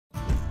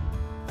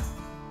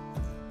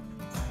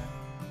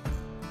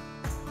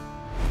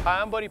Hi,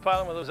 I'm Buddy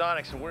Pilot with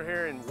Ozonics, and we're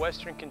here in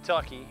Western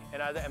Kentucky,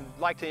 and I'd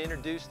like to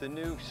introduce the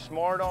new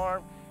Smart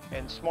Arm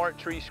and Smart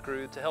Tree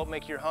Screw to help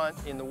make your hunt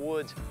in the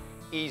woods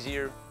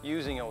easier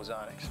using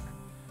Ozonics.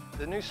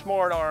 The new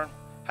Smart Arm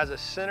has a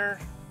center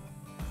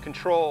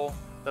control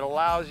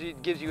that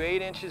gives you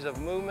 8 inches of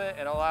movement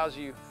and allows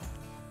you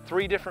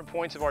 3 different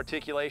points of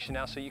articulation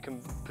now, so you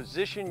can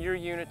position your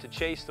unit to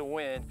chase the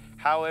wind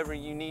however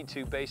you need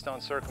to based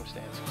on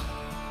circumstances.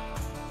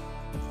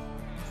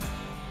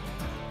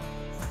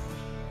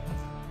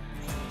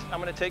 I'm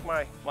going to take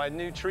my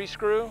new tree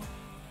screw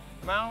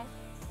mount,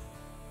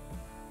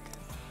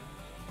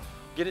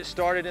 get it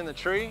started in the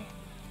tree.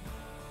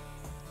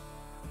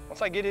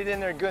 Once I get it in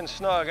there good and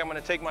snug, I'm going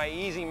to take my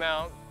easy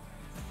mount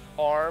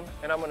arm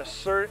and I'm going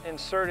to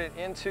insert it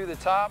into the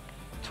top,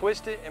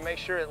 twist it, and make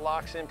sure it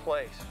locks in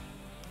place.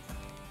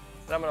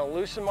 Then I'm going to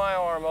loosen my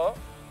arm up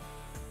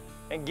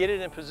and get it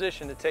in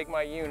position to take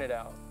my unit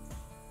out.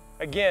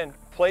 Again,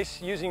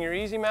 using your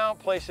easy mount,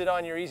 place it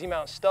on your easy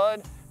mount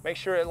stud. Make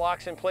sure it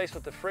locks in place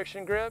with the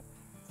friction grip.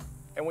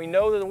 And we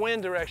know that the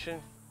wind direction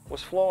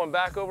was flowing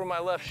back over my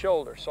left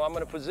shoulder, so I'm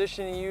going to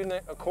position the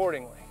unit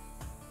accordingly.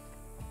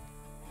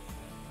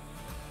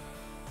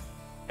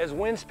 As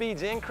wind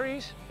speeds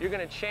increase, you're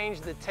going to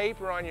change the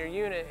taper on your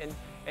unit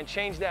and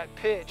change that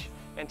pitch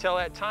until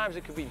at times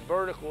it could be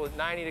vertical at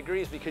 90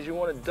 degrees, because you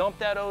want to dump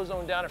that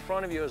ozone down in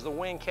front of you as the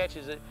wind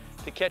catches it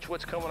to catch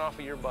what's coming off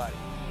of your body.